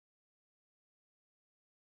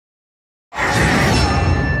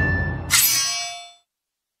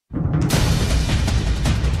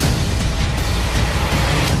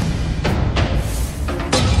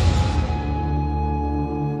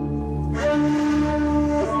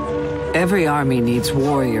Every army needs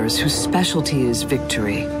warriors whose specialty is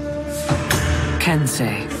victory.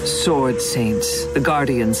 Kensei, sword saints, the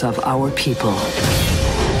guardians of our people.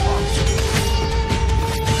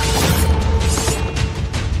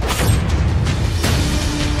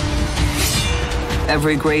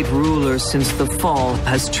 Every great ruler since the fall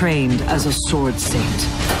has trained as a sword saint.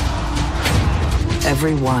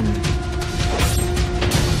 Every one.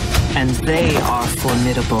 And they are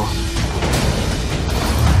formidable.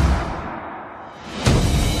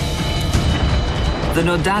 The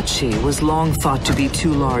Nodachi was long thought to be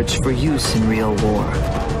too large for use in real war.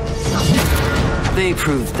 They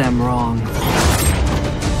proved them wrong.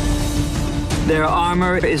 Their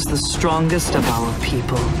armor is the strongest of our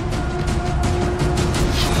people.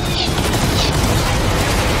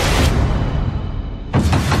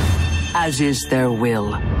 As is their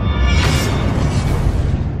will.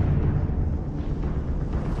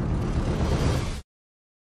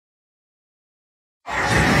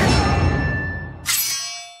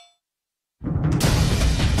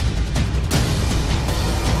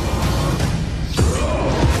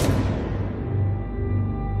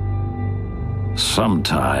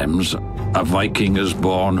 Sometimes, a Viking is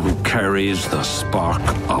born who carries the spark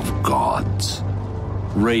of gods.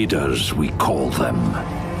 Raiders, we call them.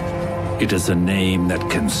 It is a name that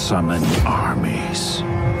can summon armies.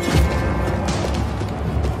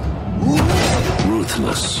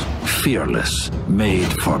 Ruthless, fearless,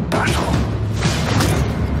 made for battle.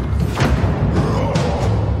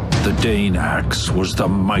 The Dane axe was the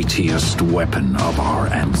mightiest weapon of our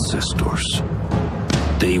ancestors.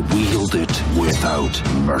 They wield it without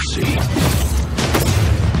mercy.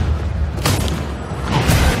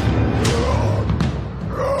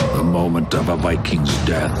 The moment of a Viking's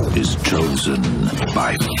death is chosen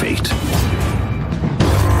by fate.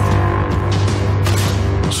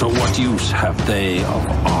 So what use have they of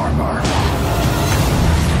armor?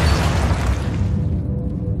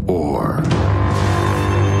 Or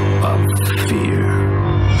of fear?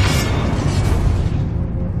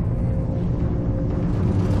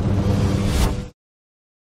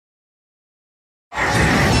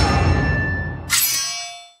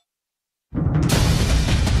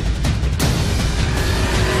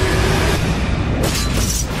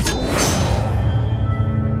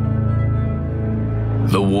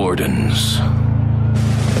 The Wardens,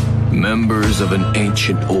 members of an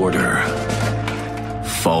ancient order,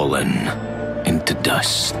 fallen into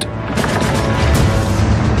dust.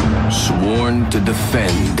 Sworn to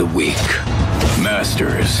defend the weak,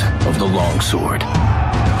 masters of the longsword.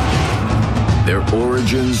 Their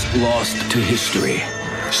origins lost to history.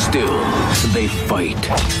 Still, they fight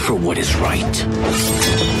for what is right.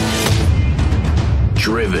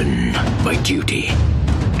 Driven by duty.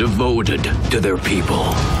 Devoted to their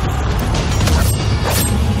people.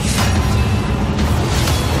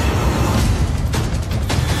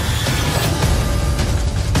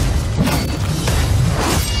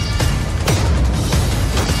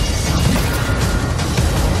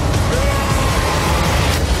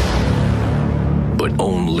 But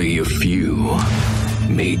only a few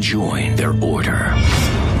may join their order.